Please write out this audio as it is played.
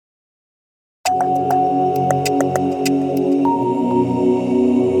Welcome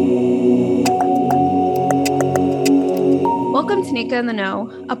to Nika in the Know,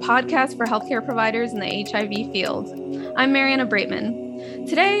 a podcast for healthcare providers in the HIV field. I'm Mariana Breitman.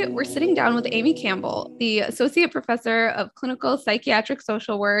 Today, we're sitting down with Amy Campbell, the Associate Professor of Clinical Psychiatric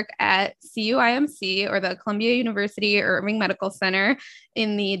Social Work at CUIMC, or the Columbia University Irving Medical Center,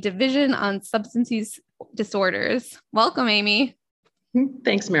 in the Division on Substance Use Disorders. Welcome, Amy.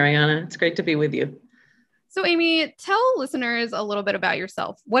 Thanks, Mariana. It's great to be with you. So, Amy, tell listeners a little bit about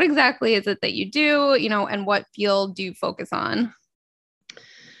yourself. What exactly is it that you do, and what field do you focus on?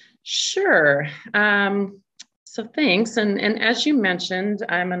 Sure. So thanks. And as you mentioned,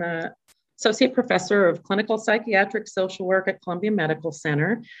 I'm an associate professor of clinical psychiatric social work at Columbia Medical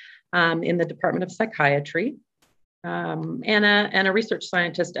Center in the Department of Psychiatry, and a research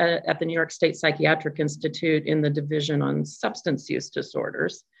scientist at the New York State Psychiatric Institute in the Division on Substance Use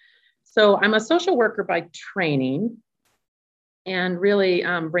Disorders. So I'm a social worker by training and really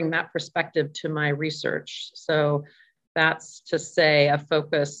bring that perspective to my research. So that's to say a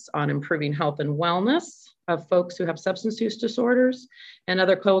focus on improving health and wellness of folks who have substance use disorders and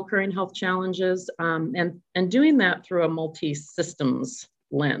other co-occurring health challenges, and doing that through a multi-systems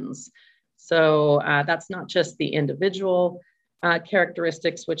lens. So that's not just the individual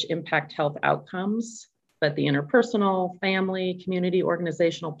characteristics which impact health outcomes, but the interpersonal, family, community,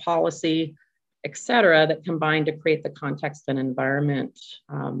 organizational, policy, et cetera, that combine to create the context and environment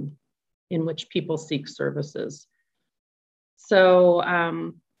in which people seek services. So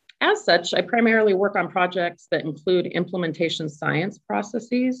as such, I primarily work on projects that include implementation science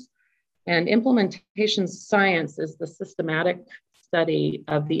processes. And implementation science is the systematic study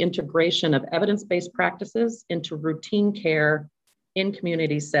of the integration of evidence-based practices into routine care in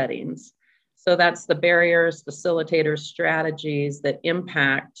community settings. So that's the barriers, facilitators, strategies that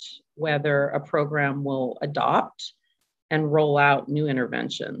impact whether a program will adopt and roll out new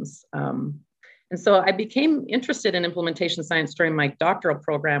interventions. And so I became interested in implementation science during my doctoral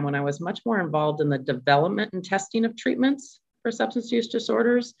program when I was much more involved in the development and testing of treatments for substance use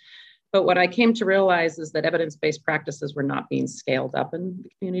disorders. But what I came to realize is that evidence-based practices were not being scaled up in the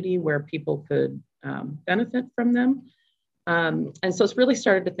community where people could benefit from them. And so it's really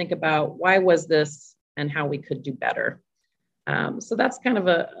started to think about why was this and how we could do better. So that's kind of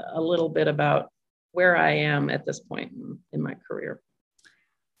a little bit about where I am at this point in my career.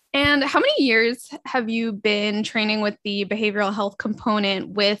 And how many years have you been training with the behavioral health component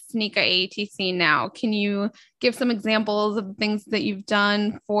with NICA AATC now? Can you give some examples of things that you've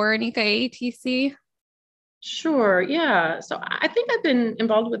done for NICA AATC? Sure, yeah. So I think I've been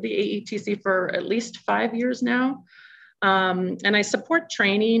involved with the AATC for at least 5 years now. And I support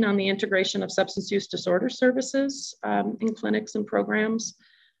training on the integration of substance use disorder services in clinics and programs,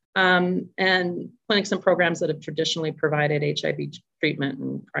 and clinics and programs that have traditionally provided HIV treatment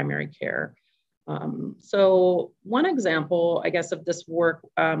and primary care. So one example, I guess, of this work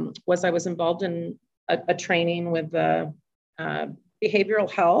was I was involved in a training with behavioral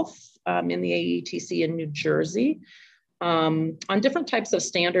health in the AETC in New Jersey on different types of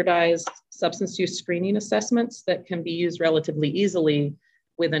standardized substance use screening assessments that can be used relatively easily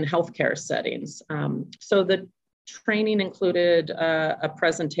within healthcare settings. So the training included a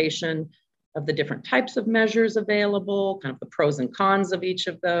presentation of the different types of measures available, kind of the pros and cons of each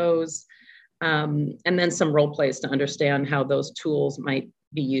of those, and then some role plays to understand how those tools might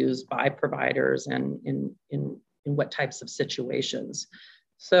be used by providers and in what types of situations.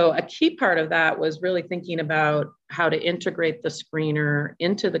 So a key part of that was really thinking about how to integrate the screener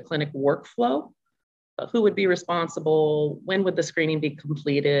into the clinic workflow. Who would be responsible? When would the screening be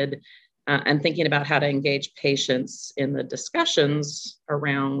completed? And thinking about how to engage patients in the discussions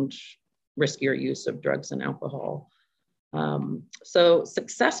around riskier use of drugs and alcohol. So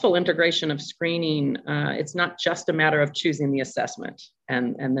successful integration of screening, it's not just a matter of choosing the assessment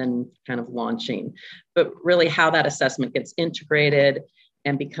and then kind of launching, but really how that assessment gets integrated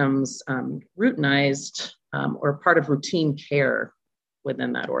and becomes routinized or part of routine care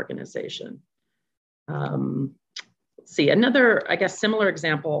within that organization. Let's see, another, I guess, similar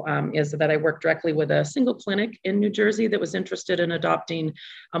example is that I worked directly with a single clinic in New Jersey that was interested in adopting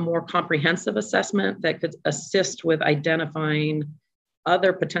a more comprehensive assessment that could assist with identifying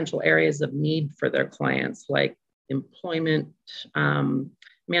other potential areas of need for their clients, like employment,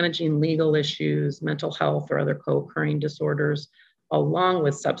 managing legal issues, mental health, or other co-occurring disorders, along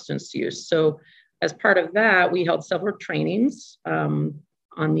with substance use. So as part of that, we held several trainings on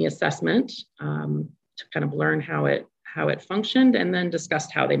the assessment to kind of learn how it functioned, and then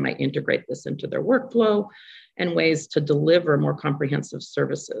discussed how they might integrate this into their workflow and ways to deliver more comprehensive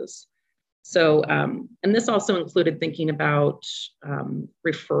services. So, and this also included thinking about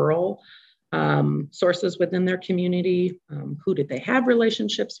referral sources within their community. Who did they have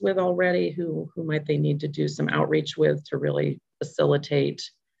relationships with already? Who might they need to do some outreach with to really facilitate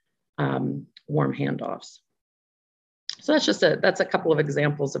warm handoffs? So that's a couple of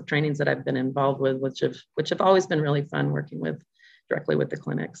examples of trainings that I've been involved with, which have always been really fun working directly with the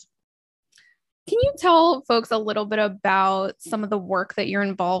clinics. Can you tell folks a little bit about some of the work that you're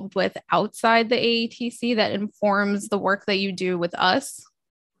involved with outside the AETC that informs the work that you do with us?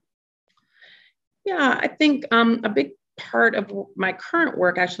 Yeah, I think a big part of my current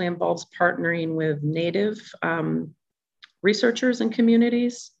work actually involves partnering with Native researchers and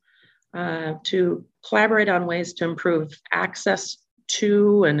communities to collaborate on ways to improve access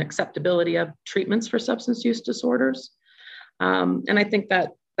to and acceptability of treatments for substance use disorders. And I think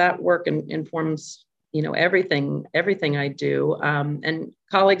that work informs, everything I do. And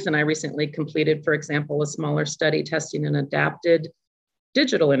colleagues and I recently completed, for example, a smaller study testing an adapted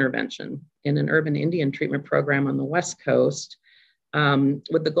digital intervention in an urban Indian treatment program on the West Coast,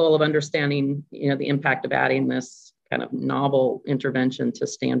 with the goal of understanding, the impact of adding this kind of novel intervention to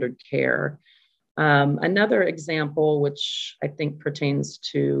standard care. Another example, which I think pertains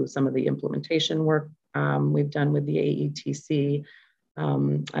to some of the implementation work we've done with the AETC.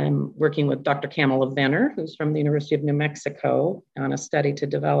 I'm working with Dr. Kamala Venner, who's from the University of New Mexico, on a study to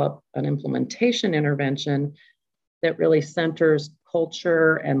develop an implementation intervention that really centers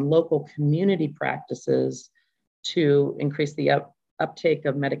culture and local community practices to increase the uptake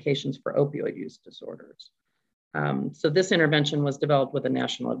of medications for opioid use disorders. So this intervention was developed with a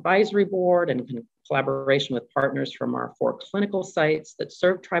national advisory board and in collaboration with partners from our 4 clinical sites that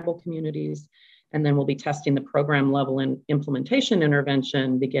serve tribal communities. And then we'll be testing the program level and implementation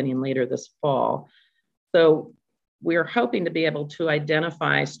intervention beginning later this fall. So we're hoping to be able to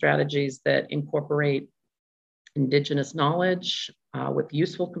identify strategies that incorporate Indigenous knowledge with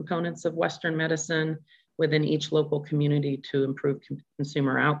useful components of Western medicine within each local community to improve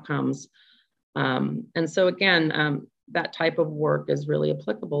consumer outcomes. And so again, that type of work is really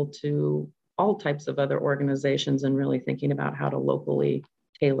applicable to all types of other organizations and really thinking about how to locally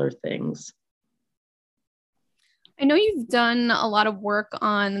tailor things. I know you've done a lot of work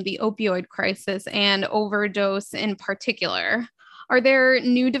on the opioid crisis and overdose in particular. Are there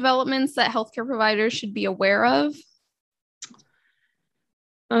new developments that healthcare providers should be aware of?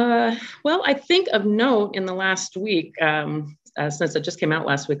 Well, I think of note in the last week, since it just came out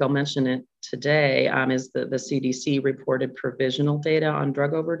last week, I'll mention it today, is the CDC reported provisional data on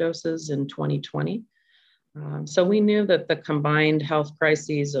drug overdoses in 2020. So we knew that the combined health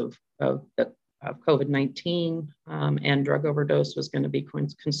crises of COVID-19 and drug overdose was going to be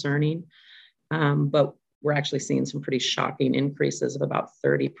concerning, but we're actually seeing some pretty shocking increases of about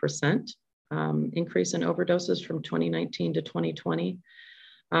 30% increase in overdoses from 2019 to 2020.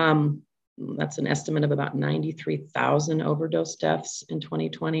 That's an estimate of about 93,000 overdose deaths in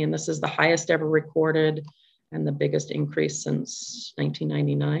 2020, and this is the highest ever recorded and the biggest increase since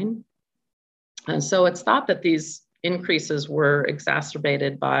 1999. And so it's thought that these increases were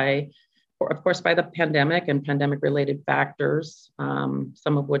exacerbated by, of course, by the pandemic and pandemic-related factors,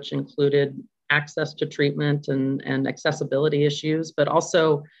 some of which included access to treatment and accessibility issues, but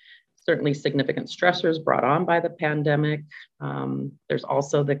also certainly significant stressors brought on by the pandemic. There's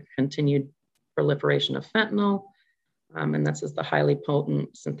also the continued proliferation of fentanyl, and this is the highly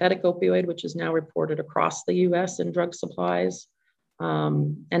potent synthetic opioid, which is now reported across the US in drug supplies,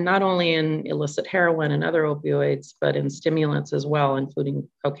 and not only in illicit heroin and other opioids, but in stimulants as well, including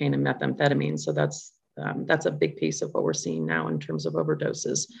cocaine and methamphetamine. So that's a big piece of what we're seeing now in terms of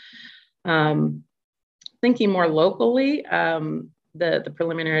overdoses. Thinking more locally, the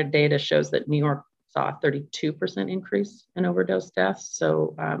preliminary data shows that New York saw a 32% increase in overdose deaths,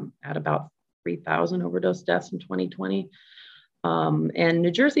 so at about 3,000 overdose deaths in 2020. And New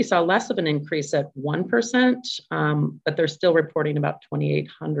Jersey saw less of an increase at 1%, but they're still reporting about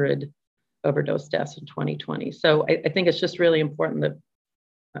 2,800 overdose deaths in 2020. So I think it's just really important that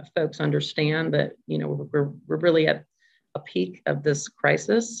folks understand that, we're really at a peak of this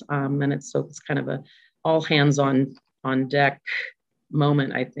crisis, and it's kind of a all hands on deck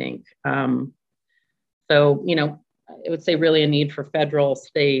moment, I think. So, I would say really a need for federal,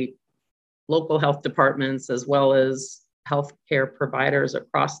 state, local health departments, as well as healthcare providers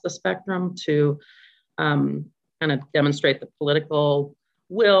across the spectrum to kind of demonstrate the political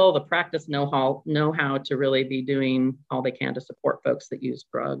will, the practice know-how to really be doing all they can to support folks that use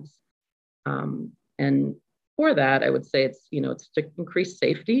drugs. And for that, I would say it's to increase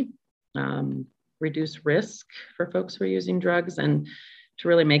safety, reduce risk for folks who are using drugs, and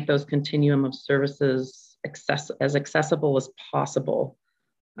really make those continuum of services as accessible as possible.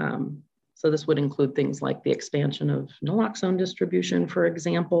 So this would include things like the expansion of naloxone distribution, for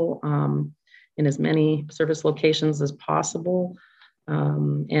example, in as many service locations as possible,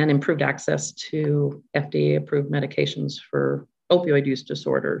 and improved access to FDA-approved medications for opioid use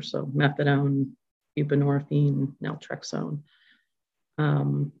disorder, so methadone, buprenorphine, naltrexone.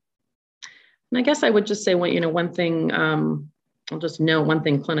 And I guess I would just say, one thing, I'll just note one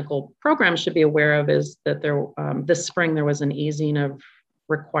thing clinical programs should be aware of is that this spring there was an easing of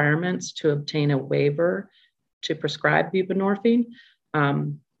requirements to obtain a waiver to prescribe buprenorphine.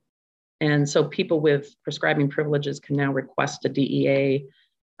 And so people with prescribing privileges can now request a DEA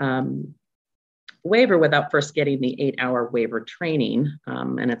waiver without first getting the 8-hour waiver training.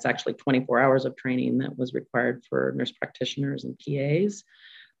 And it's actually 24 hours of training that was required for nurse practitioners and PAs.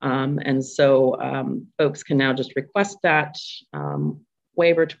 And so folks can now just request that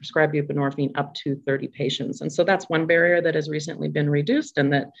waiver to prescribe buprenorphine up to 30 patients. And so that's one barrier that has recently been reduced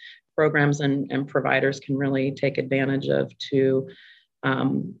and that programs and providers can really take advantage of to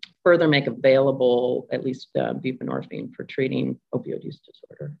further make available at least buprenorphine for treating opioid use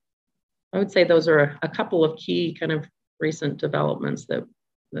disorder. I would say those are a couple of key kind of recent developments that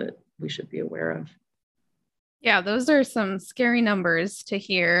we should be aware of. Yeah, those are some scary numbers to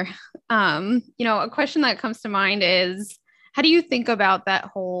hear. A question that comes to mind is, how do you think about that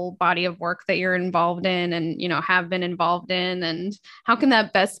whole body of work that you're involved in and, have been involved in, and how can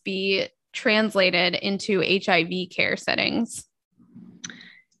that best be translated into HIV care settings?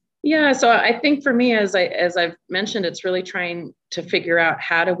 Yeah, so I think for me, as I've mentioned, it's really trying to figure out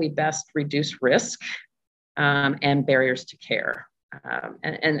how do we best reduce risk and barriers to care.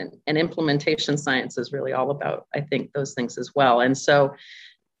 And implementation science is really all about, I think, those things as well. And so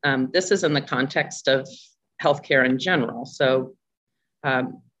this is in the context of healthcare in general. So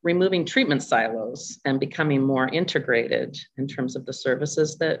removing treatment silos and becoming more integrated in terms of the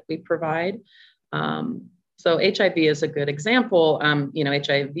services that we provide. So HIV is a good example.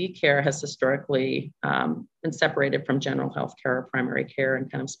 HIV care has historically been separated from general healthcare or primary care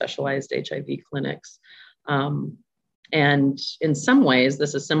and kind of specialized HIV clinics. And in some ways,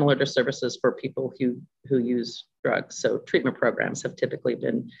 this is similar to services for people who use drugs. So treatment programs have typically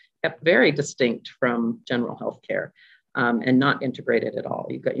been kept very distinct from general health care and not integrated at all.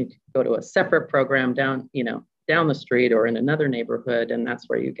 You go to a separate program down the street or in another neighborhood, and that's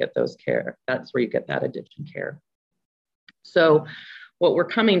where you get those care. That's where you get that addiction care. So what we're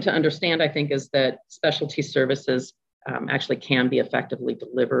coming to understand, I think, is that specialty services actually can be effectively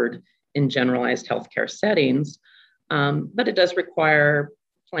delivered in generalized healthcare settings. But it does require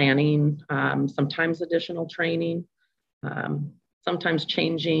planning, sometimes additional training, sometimes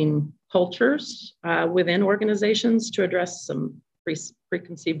changing cultures within organizations to address some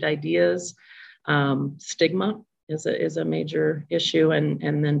preconceived ideas. Stigma is a major issue,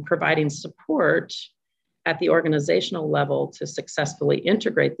 and then providing support at the organizational level to successfully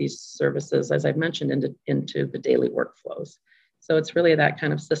integrate these services, as I've mentioned, into the daily workflows. So it's really that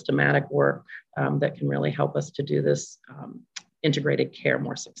kind of systematic work that can really help us to do this integrated care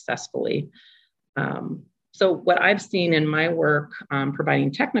more successfully. So what I've seen in my work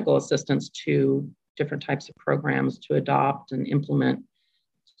providing technical assistance to different types of programs to adopt and implement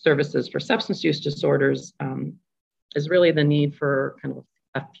services for substance use disorders is really the need for kind of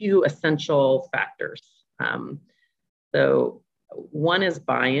a few essential factors. So one is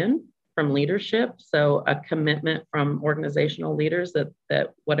buy-in from leadership. So a commitment from organizational leaders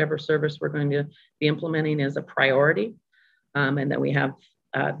that whatever service we're going to be implementing is a priority and that we have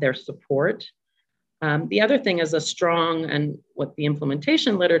their support. The other thing is a strong, and what the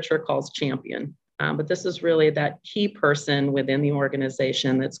implementation literature calls champion. But this is really that key person within the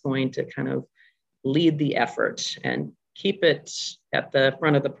organization that's going to kind of lead the effort and keep it at the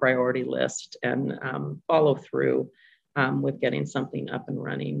front of the priority list and follow through with getting something up and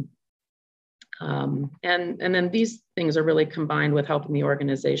running. And then these things are really combined with helping the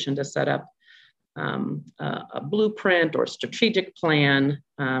organization to set up a blueprint or strategic plan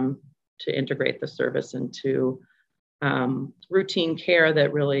to integrate the service into routine care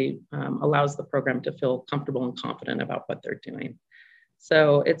that really allows the program to feel comfortable and confident about what they're doing.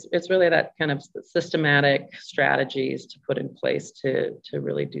 So it's really that kind of systematic strategies to put in place to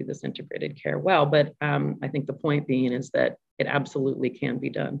really do this integrated care well. But I think the point being is that it absolutely can be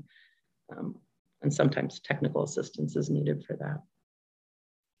done. And sometimes technical assistance is needed for that.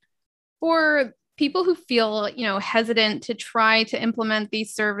 For people who feel, hesitant to try to implement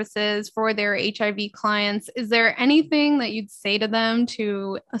these services for their HIV clients, is there anything that you'd say to them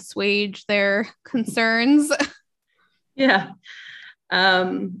to assuage their concerns? Yeah.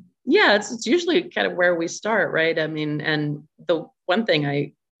 Yeah, it's usually kind of where we start, right? I mean, and the one thing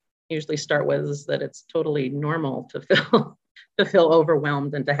I usually start with is that it's totally normal to feel to feel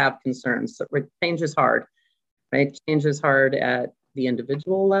overwhelmed and to have concerns. So change is hard, right? Change is hard at the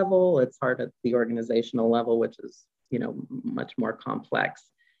individual level. It's hard at the organizational level, which is, much more complex.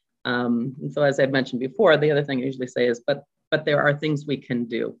 And so, as I've mentioned before, the other thing I usually say is, but there are things we can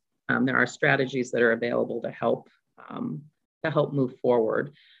do. There are strategies that are available to help move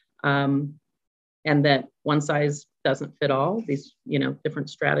forward. And that one size doesn't fit all. These, different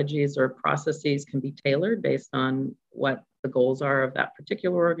strategies or processes can be tailored based on what the goals are of that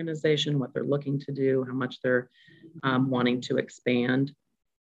particular organization, what they're looking to do, how much they're wanting to expand.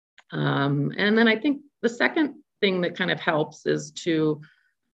 And then I think the second thing that kind of helps is to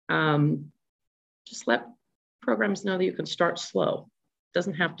just let programs know that you can start slow. It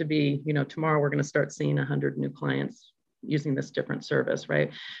doesn't have to be, tomorrow we're going to start seeing 100 new clients using this different service, right?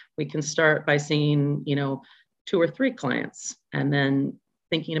 We can start by seeing, 2 or 3 clients, and then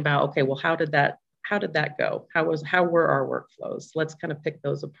thinking about, okay, well, how did that go? How were our workflows? Let's kind of pick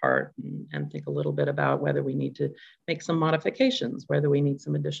those apart and think a little bit about whether we need to make some modifications, whether we need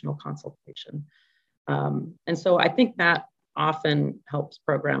some additional consultation. And so I think that often helps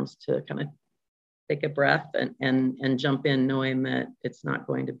programs to kind of take a breath and jump in, knowing that it's not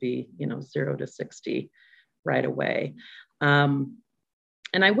going to be, 0 to 60 right away.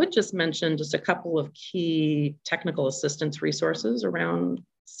 And I would just mention just a couple of key technical assistance resources around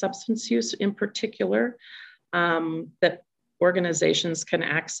substance use in particular, that organizations can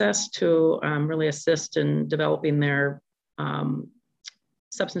access to really assist in developing their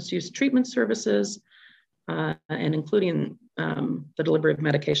substance use treatment services, and including the delivery of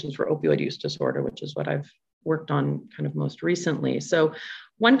medications for opioid use disorder, which is what I've worked on kind of most recently. So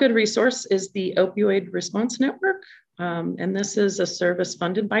one good resource is the Opioid Response Network. And this is a service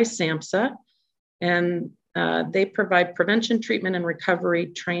funded by SAMHSA. And they provide prevention, treatment, and recovery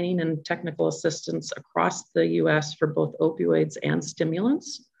training and technical assistance across the US for both opioids and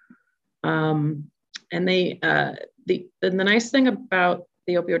stimulants. And the nice thing about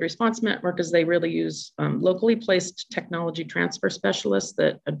the Opioid Response Network is they really use locally placed technology transfer specialists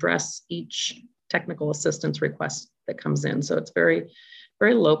that address each technical assistance request that comes in. So it's very,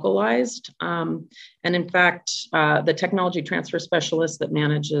 very localized. And in fact, the technology transfer specialist that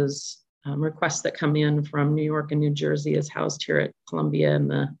manages requests that come in from New York and New Jersey is housed here at Columbia in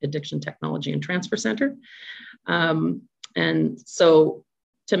the Addiction Technology and Transfer Center. And so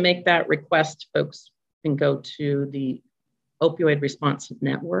to make that request, folks can go to the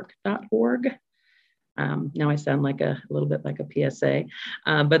opioidresponsenetwork.org. Now I sound like a little bit like a PSA,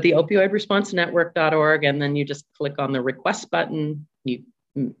 but the opioidresponsenetwork.org, and then you just click on the request button. You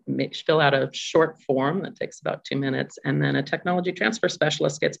fill out a short form that takes about 2 minutes, and then a technology transfer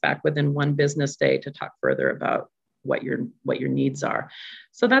specialist gets back within 1 business day to talk further about what your needs are.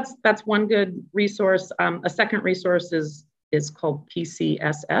 So that's one good resource. A second resource is called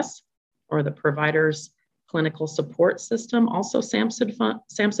PCSS, or the Providers Clinical Support System, also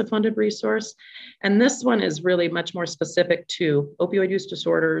SAMHSA funded resource. And this one is really much more specific to opioid use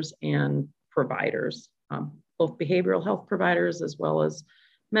disorders and providers, both behavioral health providers as well as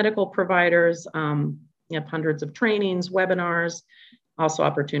medical providers. You have hundreds of trainings, webinars, also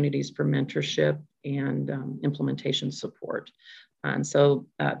opportunities for mentorship and implementation support. And so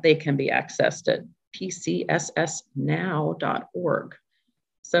they can be accessed at pcssnow.org.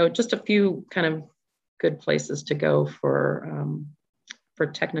 So just a few kind of good places to go for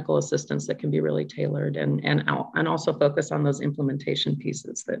technical assistance that can be really tailored and also focus on those implementation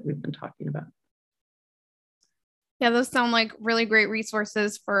pieces that we've been talking about. Yeah, those sound like really great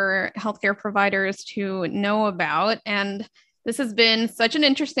resources for healthcare providers to know about. And this has been such an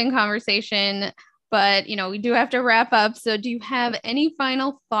interesting conversation, but we do have to wrap up. So do you have any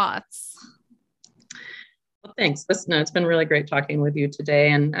final thoughts? Well, thanks. Listen, it's been really great talking with you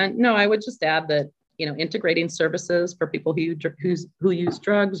today. And no, I would just add that integrating services for people who use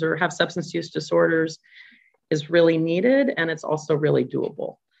drugs or have substance use disorders is really needed, and it's also really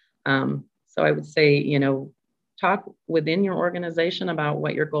doable. So I would say, talk within your organization about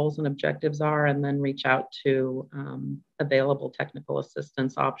what your goals and objectives are, and then reach out to available technical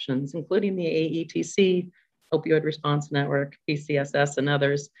assistance options, including the AETC, Opioid Response Network, PCSS, and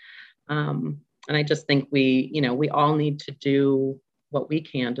others. And I just think we all need to do what we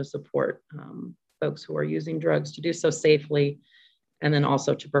can to support folks who are using drugs, to do so safely, and then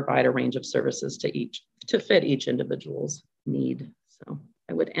also to provide a range of services to fit each individual's need. So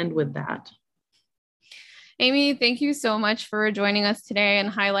I would end with that. Amy, thank you so much for joining us today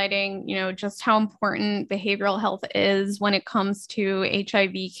and highlighting, just how important behavioral health is when it comes to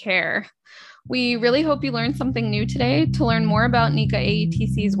HIV care. We really hope you learned something new today. To learn more about NICA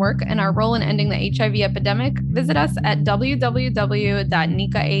AETC's work and our role in ending the HIV epidemic, visit us at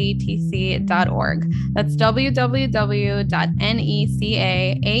www.nicaaetc.org. That's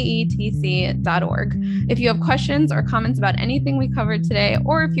www.necaaetc.org. If you have questions or comments about anything we covered today,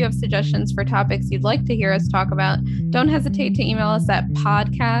 or if you have suggestions for topics you'd like to hear us talk about, don't hesitate to email us at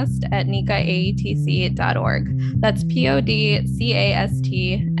podcast@nicaaetc.org. That's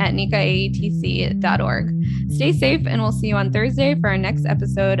podcast@nicaaetc.org. Stay safe, and we'll see you on Thursday for our next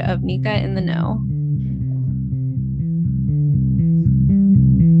episode of NICA in the Know.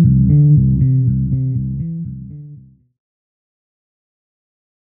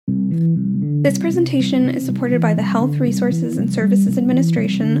 This presentation is supported by the Health Resources and Services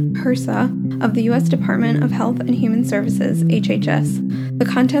Administration, HRSA, of the U.S. Department of Health and Human Services, HHS. The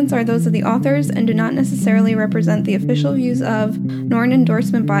contents are those of the authors and do not necessarily represent the official views of, nor an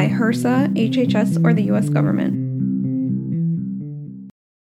endorsement by HRSA, HHS, or the U.S. government.